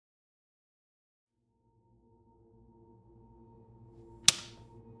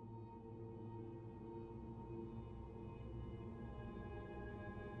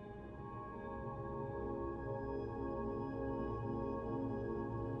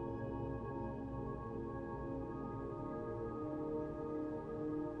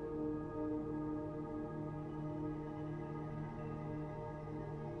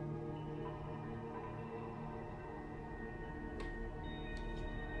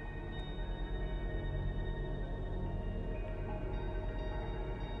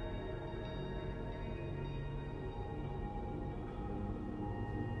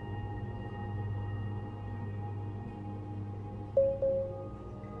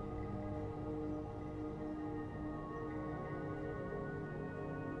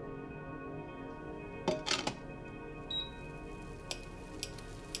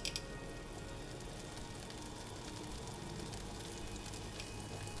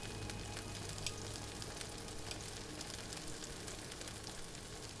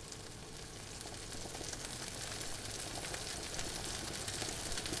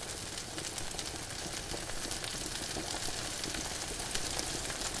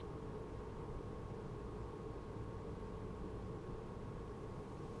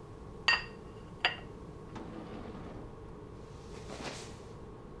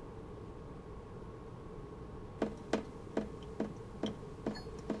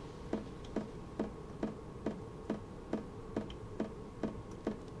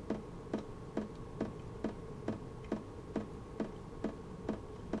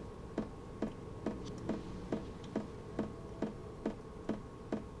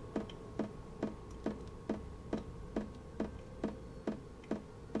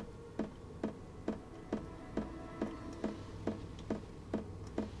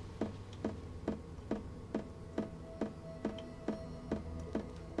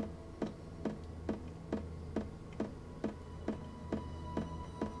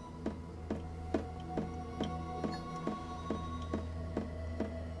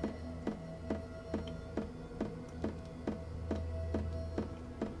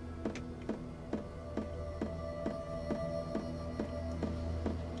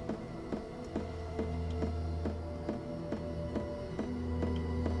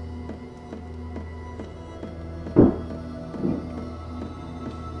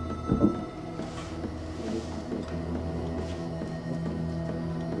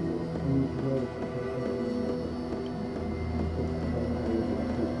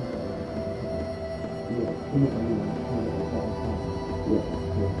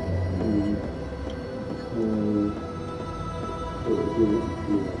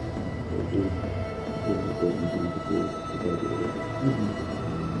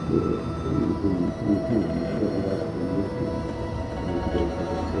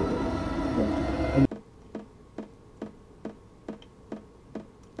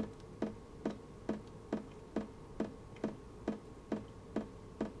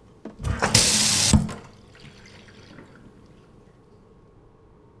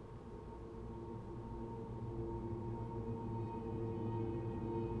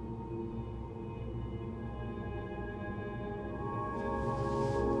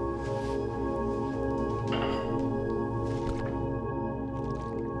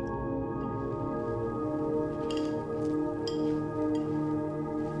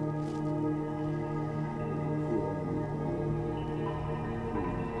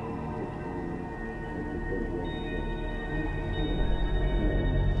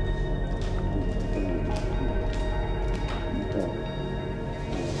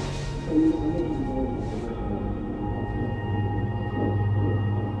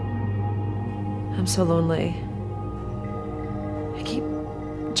I'm so lonely. I keep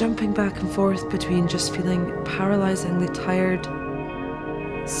jumping back and forth between just feeling paralyzingly tired,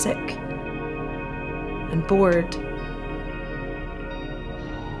 sick, and bored.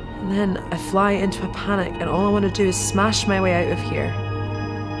 And then I fly into a panic and all I want to do is smash my way out of here.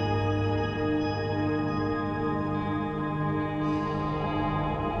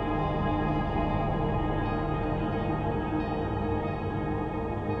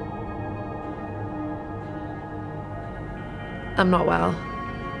 I'm not well.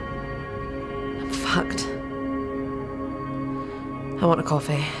 I'm fucked. I want a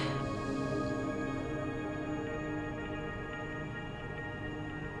coffee.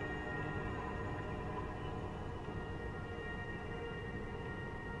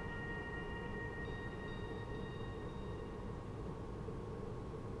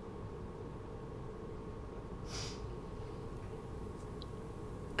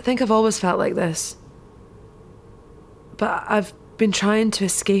 I think I've always felt like this. But I've been trying to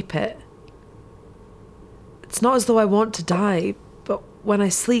escape it. It's not as though I want to die, but when I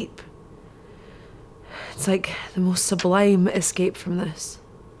sleep, it's like the most sublime escape from this.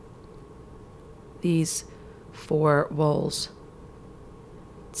 These four walls.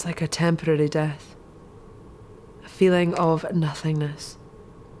 It's like a temporary death. A feeling of nothingness.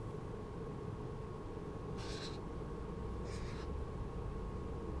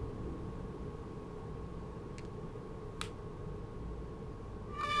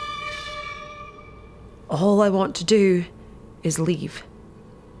 All I want to do is leave.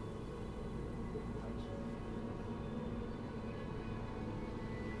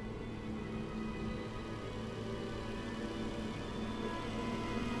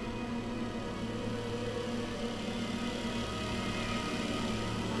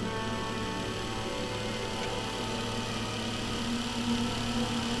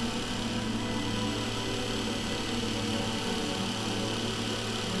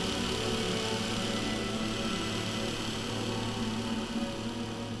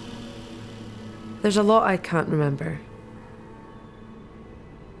 There's a lot I can't remember.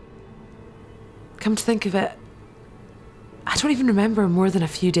 Come to think of it, I don't even remember more than a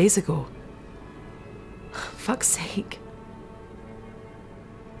few days ago. Fuck's sake.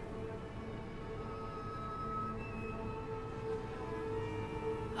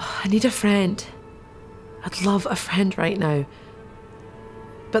 I need a friend. I'd love a friend right now.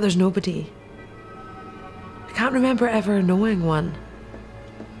 But there's nobody. I can't remember ever knowing one.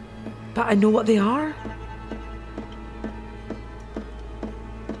 But I know what they are.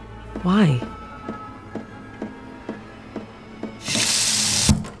 Why?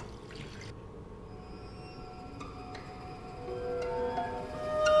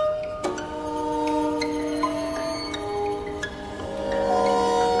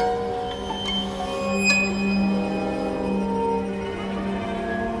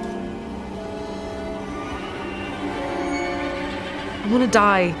 I want to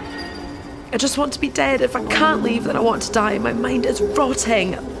die. I just want to be dead. If I can't leave, then I want to die. My mind is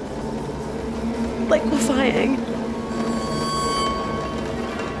rotting. Liquefying.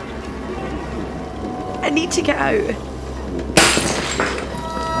 I need to get out.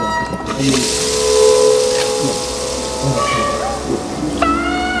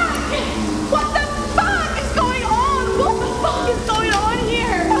 What the fuck is going on? What the fuck is going on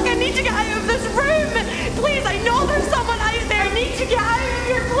here? Fuck, I need to get out of this room. Please, I know there's someone out there. I need to get out of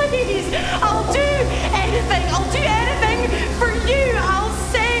here, please. I'll do anything. I'll do anything for you. I'll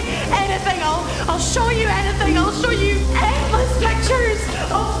say anything. I'll show you anything. I'll show you endless pictures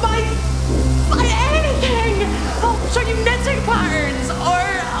of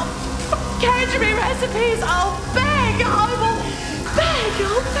please, I'll beg, I will beg,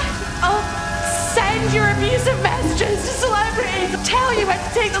 I'll send your abusive messages to celebrities, tell you when to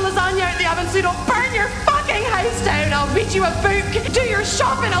take the lasagna out the oven so you don't burn your fucking house down, I'll read you a book, do your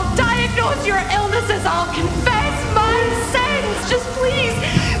shopping, I'll diagnose your illnesses, I'll confess my sins, just please,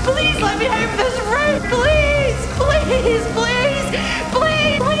 please let me out of this room, please, please, please,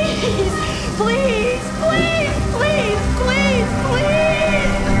 please, please, please, please, please, please, please, please.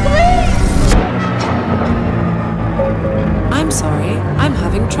 I'm sorry, I'm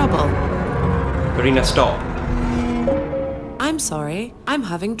having trouble. Marina, stop. I'm sorry, I'm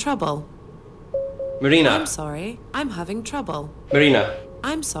having trouble. Marina. I'm sorry, I'm having trouble. Marina.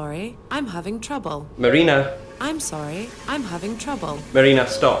 I'm sorry, I'm having trouble. Marina. I'm sorry, I'm having trouble. Marina,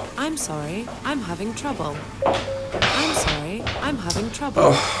 stop. I'm sorry, I'm having trouble. I'm sorry, I'm having trouble.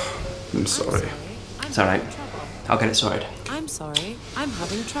 Oh, I'm sorry. It's alright. I'll get it sorted. I'm sorry, I'm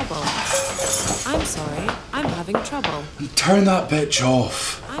having trouble. I'm sorry, I'm having trouble. Turn that bitch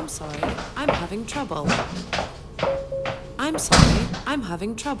off. I'm sorry, I'm having trouble. I'm sorry, I'm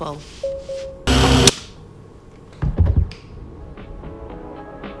having trouble.